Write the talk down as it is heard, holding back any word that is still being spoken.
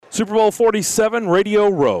Super Bowl 47, Radio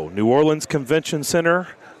Row, New Orleans Convention Center.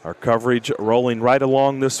 Our coverage rolling right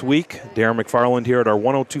along this week. Darren McFarland here at our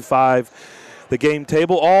 102.5 The Game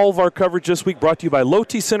Table. All of our coverage this week brought to you by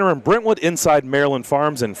Lotte Center in Brentwood, inside Maryland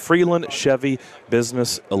Farms, and Freeland Chevy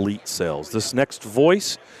Business Elite Sales. This next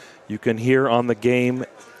voice you can hear on the game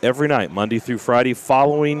every night, Monday through Friday,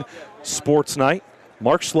 following sports night.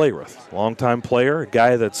 Mark Schlereth, longtime player, a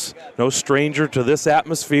guy that's no stranger to this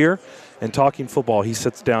atmosphere and talking football. He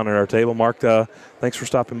sits down at our table. Mark, thanks for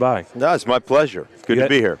stopping by. No, it's my pleasure. Good to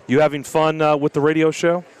be here. You having fun with the radio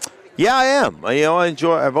show? Yeah, I am.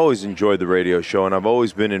 I've always enjoyed the radio show, and I've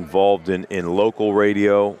always been involved in local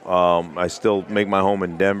radio. I still make my home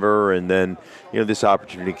in Denver, and then this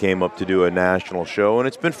opportunity came up to do a national show, and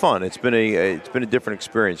it's been fun. It's been a different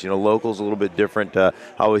experience. Local's a little bit different. I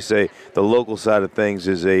always say the local side of things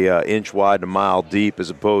is a inch wide and a mile deep, as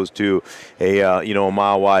opposed to a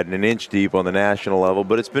mile wide and an inch deep on the national level.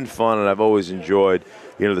 But it's been fun, and I've always enjoyed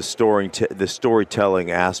the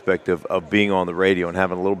storytelling aspect of being on the radio and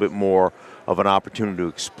having a little bit more of an opportunity to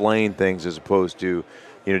explain things, as opposed to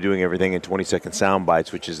doing everything in 20-second sound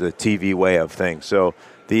bites, which is the TV way of things. So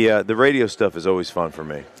the radio stuff is always fun for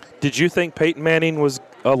me. Did you think Peyton Manning was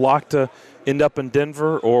a lock to end up in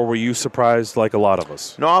Denver, or were you surprised like a lot of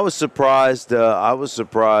us? No, I was surprised. I wasn't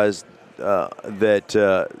surprised.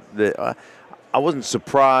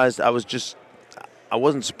 I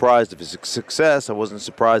wasn't surprised of his success. I wasn't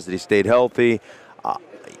surprised that he stayed healthy.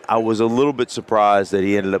 I was a little bit surprised that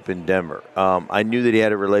he ended up in Denver. I knew that he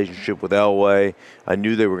had a relationship with Elway. I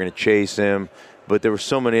knew they were going to chase him, but there were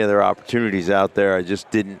so many other opportunities out there. I just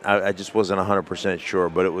wasn't 100% sure.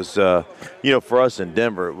 But it was, for us in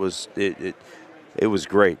Denver, it was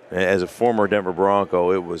great. As a former Denver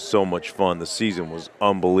Bronco, it was so much fun. The season was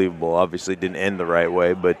unbelievable. Obviously, it didn't end the right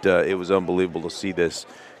way, but it was unbelievable to see this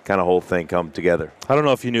kind of whole thing come together. I don't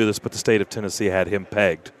know if you knew this, but the state of Tennessee had him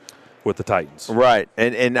pegged with the Titans. Right,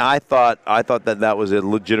 and I thought that was a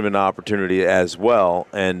legitimate opportunity as well.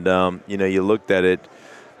 And you looked at it,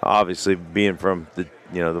 obviously being from the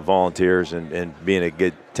Volunteers and being a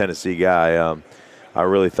good Tennessee guy. I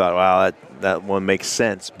really thought, wow, that one makes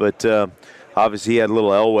sense. But obviously, he had a little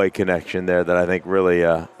Elway connection there that I think really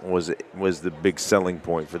was the big selling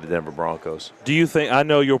point for the Denver Broncos. Do you think, I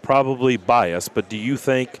know you're probably biased, but do you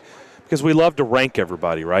think, because we love to rank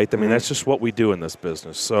everybody, right? I mean, that's just what we do in this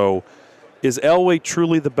business. So is Elway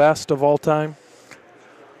truly the best of all time?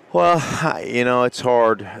 Well, it's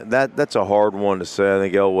hard. That's a hard one to say. I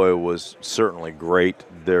think Elway was certainly great.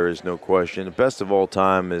 There is no question. The best of all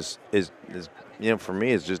time is for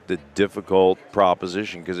me, it's just a difficult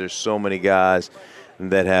proposition because there's so many guys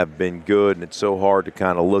that have been good, and it's so hard to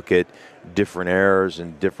kind of look at different eras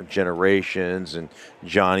and different generations, and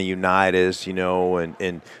Johnny Unitas,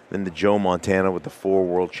 and then the Joe Montana with the 4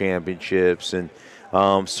 world championships, and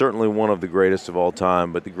certainly one of the greatest of all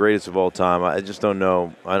time. But the greatest of all time, I just don't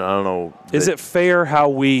know. I don't know. Is it fair how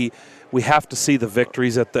we have to see the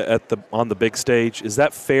victories on the big stage? Is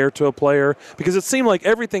that fair to a player? Because it seemed like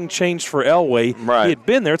everything changed for Elway. Right. He had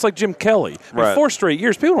been there. It's like Jim Kelly. Right. 4 straight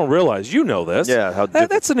years. People don't realize. You know this. Yeah.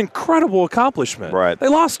 That's an incredible accomplishment. Right. They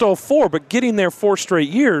lost all 4, but getting there 4 straight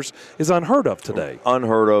years is unheard of today.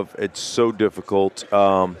 Unheard of. It's so difficult.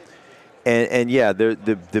 And yeah,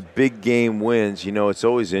 the big game wins. It's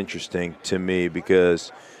always interesting to me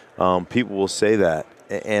because people will say that,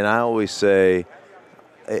 and I always say,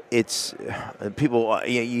 it's people.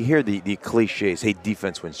 You hear the cliches. Hey,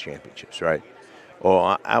 defense wins championships, right?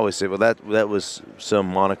 Or I always say, well, that was some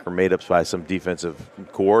moniker made up by some defensive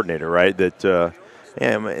coordinator, right? That's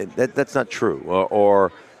not true.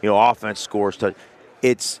 Or offense scores.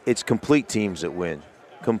 It's complete teams that win.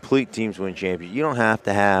 Complete teams win championships. You don't have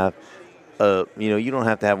to have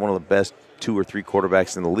one of the best 2 or 3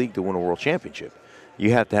 quarterbacks in the league to win a world championship.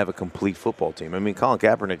 You have to have a complete football team. I mean, Colin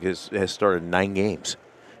Kaepernick has started 9 games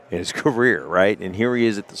in his career, right? And here he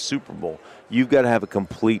is at the Super Bowl. You've got to have a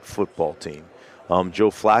complete football team. Joe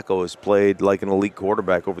Flacco has played like an elite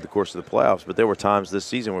quarterback over the course of the playoffs, but there were times this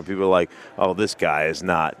season where people are like, oh, this guy is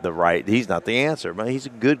not he's not the answer, but he's a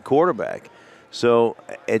good quarterback. So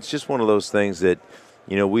it's just one of those things that,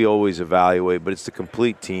 we always evaluate, but it's the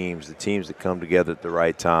complete teams, the teams that come together at the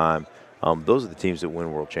right time. Those are the teams that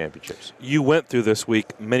win world championships. You went through this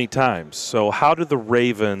week many times. So how do the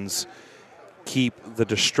Ravens keep the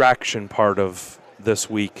distraction part of this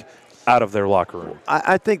week out of their locker room?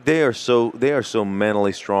 I think they are so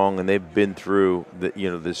mentally strong, and they've been through the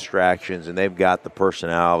distractions, and they've got the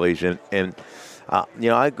personalities. And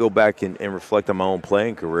I go back and reflect on my own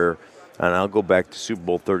playing career, and I'll go back to Super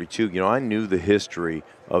Bowl 32. I knew the history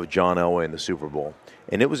of John Elway in the Super Bowl.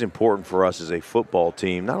 And it was important for us as a football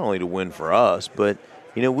team, not only to win for us, but,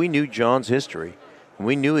 we knew John's history.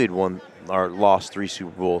 We knew he'd lost 3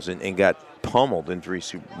 Super Bowls and got pummeled in 3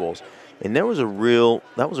 Super Bowls. And that was a real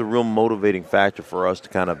motivating factor for us to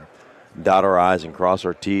kind of dot our I's and cross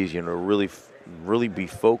our T's, really be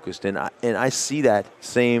focused. And I see that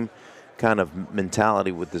same kind of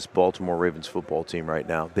mentality with this Baltimore Ravens football team right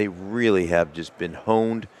now. They really have just been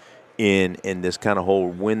honed in this kind of whole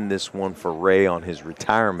win this one for Ray on his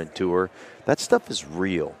retirement tour. That stuff is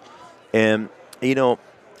real. And,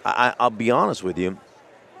 I'll be honest with you.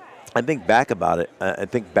 I think back about it. I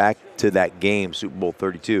think back to that game, Super Bowl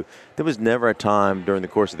 32. There was never a time during the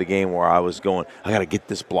course of the game where I was going, I got to get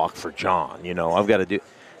this block for John. I've got to do.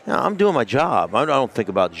 I'm doing my job. I don't think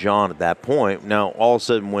about John at that point. Now, all of a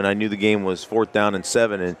sudden, when I knew the game was 4th down and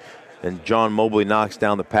 7, and John Mobley knocks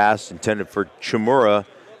down the pass intended for Chimura,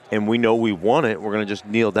 and we know we won it, we're going to just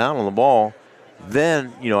kneel down on the ball.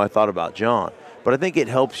 Then, I thought about John. But I think it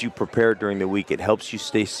helps you prepare during the week. It helps you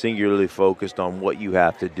stay singularly focused on what you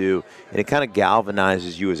have to do. And it kind of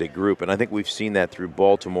galvanizes you as a group. And I think we've seen that through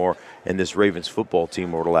Baltimore and this Ravens football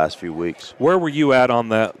team over the last few weeks. Where were you at on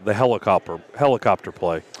the helicopter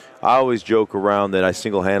play? I always joke around that I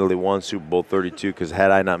single-handedly won Super Bowl 32 because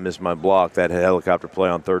had I not missed my block, that helicopter play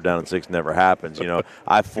on 3rd down and 6 never happens.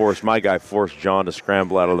 My guy forced John to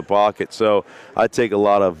scramble out of the pocket. So I take a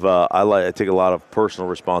lot of personal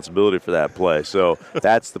responsibility for that play. So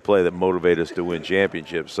that's the play that motivated us to win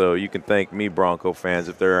championships. So you can thank me, Bronco fans,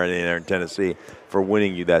 if they're any there in Tennessee, for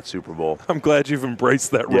winning you that Super Bowl. I'm glad you've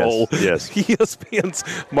embraced that role. Yes. ESPN's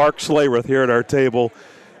Mark Schlereth here at our table.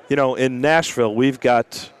 In Nashville, we've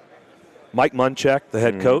got Mike Munchak, the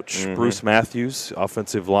head coach, Bruce Matthews,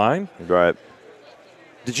 offensive line. Right.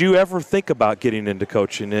 Did you ever think about getting into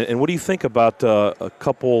coaching? And what do you think about a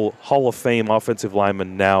couple Hall of Fame offensive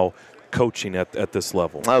linemen now coaching at this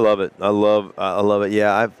level? I love it. I love it.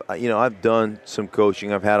 Yeah, I've done some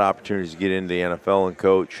coaching. I've had opportunities to get into the NFL and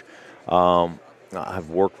coach. I've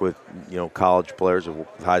worked with college players, I've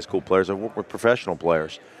worked with high school players. I've worked with professional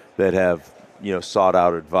players that have sought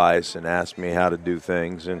out advice and asked me how to do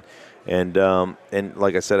things. And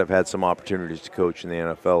like I said, I've had some opportunities to coach in the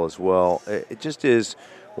NFL as well. It just is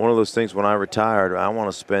one of those things. When I retired, I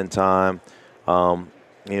want to spend time,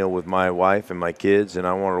 with my wife and my kids, and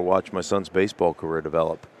I wanted to watch my son's baseball career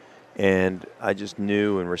develop. And I just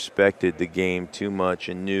knew and respected the game too much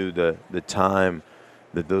and knew the time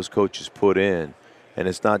that those coaches put in. And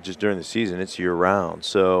it's not just during the season, it's year-round.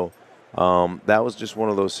 So that was just one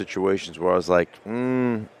of those situations where I was like,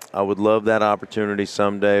 I would love that opportunity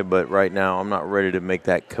someday, but right now I'm not ready to make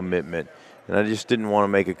that commitment. And I just didn't want to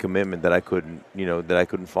make a commitment that I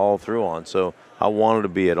couldn't follow through on. So I wanted to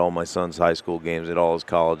be at all my son's high school games, at all his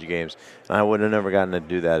college games. And I would have never gotten to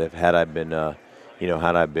do that had I been a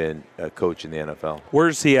coach in the NFL.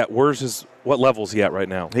 Where's he at? What level is he at right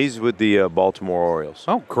now? He's with the Baltimore Orioles.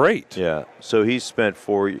 Oh, great. Yeah. So he spent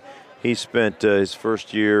his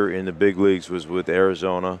first year in the big leagues was with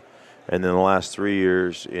Arizona. And then the last 3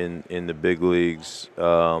 years in the big leagues,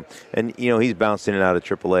 and he's bounced in and out of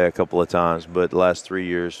AAA a couple of times, but the last 3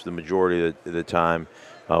 years, the majority of the time,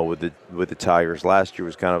 with the Tigers. Last year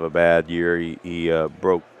was kind of a bad year. He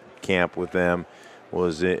broke camp with them,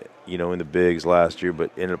 was in the bigs last year,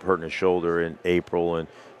 but ended up hurting his shoulder in April, and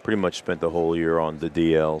pretty much spent the whole year on the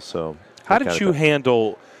DL. So how did you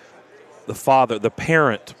handle the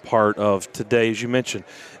parent part of today, as you mentioned?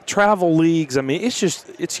 Travel leagues,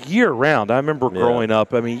 it's year-round. I remember growing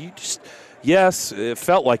up, yes, it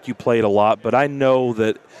felt like you played a lot, but I know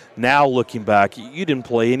that now looking back, you didn't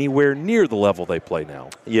play anywhere near the level they play now.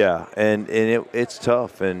 Yeah, and it's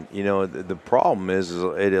tough. And, the problem is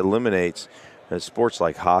it eliminates sports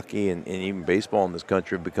like hockey and even baseball in this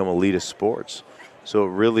country have become elitist sports. So it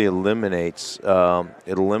really eliminates a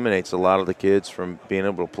lot of the kids from being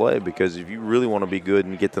able to play, because if you really want to be good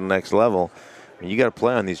and get to the next level, you got to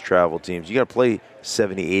play on these travel teams. You got to play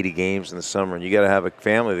 70, 80 games in the summer, and you got to have a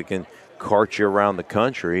family that can cart you around the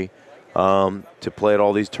country to play at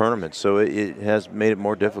all these tournaments. So it has made it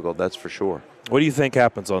more difficult, that's for sure. What do you think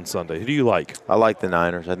happens on Sunday? Who do you like? I like the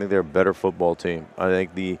Niners. I think they're a better football team. I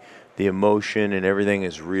think the emotion and everything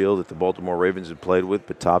is real that the Baltimore Ravens have played with,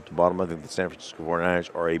 but top to bottom, I think the San Francisco 49ers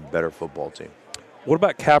are a better football team. What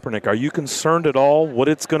about Kaepernick? Are you concerned at all what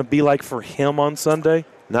it's going to be like for him on Sunday?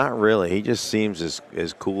 Not really. He just seems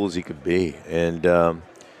as cool as he could be. And,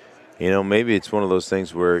 maybe it's one of those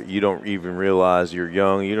things where you don't even realize you're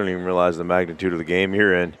young. You don't even realize the magnitude of the game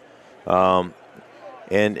you're in. And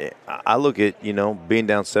I look at, being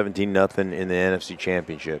down 17-0 in the NFC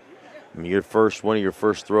Championship. One of your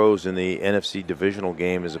first throws in the NFC divisional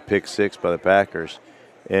game is a pick six by the Packers.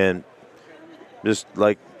 and just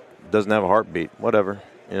like doesn't have a heartbeat. Whatever,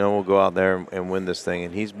 we'll go out there and win this thing.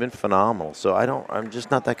 And he's been phenomenal. So I'm just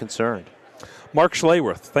not that concerned. Mark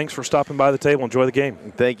Schlereth, thanks for stopping by the table. Enjoy the game.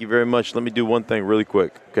 Thank you very much. Let me do one thing really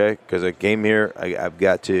quick, okay? Because I came here, I've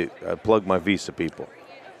got to plug my Visa people.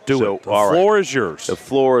 Do it. The floor is yours. The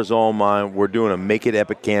floor is all mine. We're doing a Make It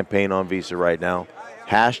Epic campaign on Visa right now.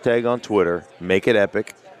 Hashtag on Twitter, Make It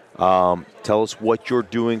Epic. Tell us what you're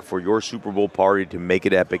doing for your Super Bowl party to make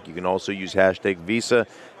it epic. You can also use hashtag Visa,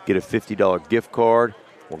 get a $50 gift card.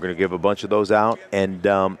 We're going to give a bunch of those out. And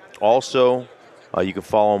also, you can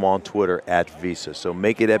follow them on Twitter at Visa. So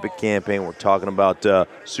Make It Epic campaign. We're talking about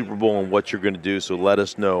Super Bowl and what you're going to do. So let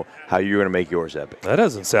us know how you're going to make yours epic. That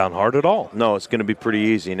doesn't sound hard at all. No, it's going to be pretty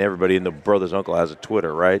easy. And everybody and the brother's uncle has a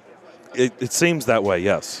Twitter, right? It seems that way,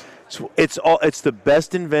 yes. It's the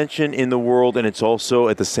best invention in the world, and it's also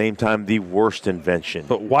at the same time the worst invention.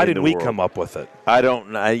 But why didn't we come up with it? I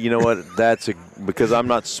don't know. You know what? Because I'm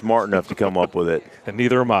not smart enough to come up with it. And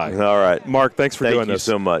neither am I. All right. Mark, thanks for doing this. Thank you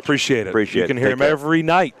so much. Appreciate it. You can hear him every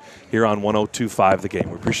night here on 102.5 The Game.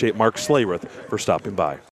 We appreciate Mark Schlereth for stopping by.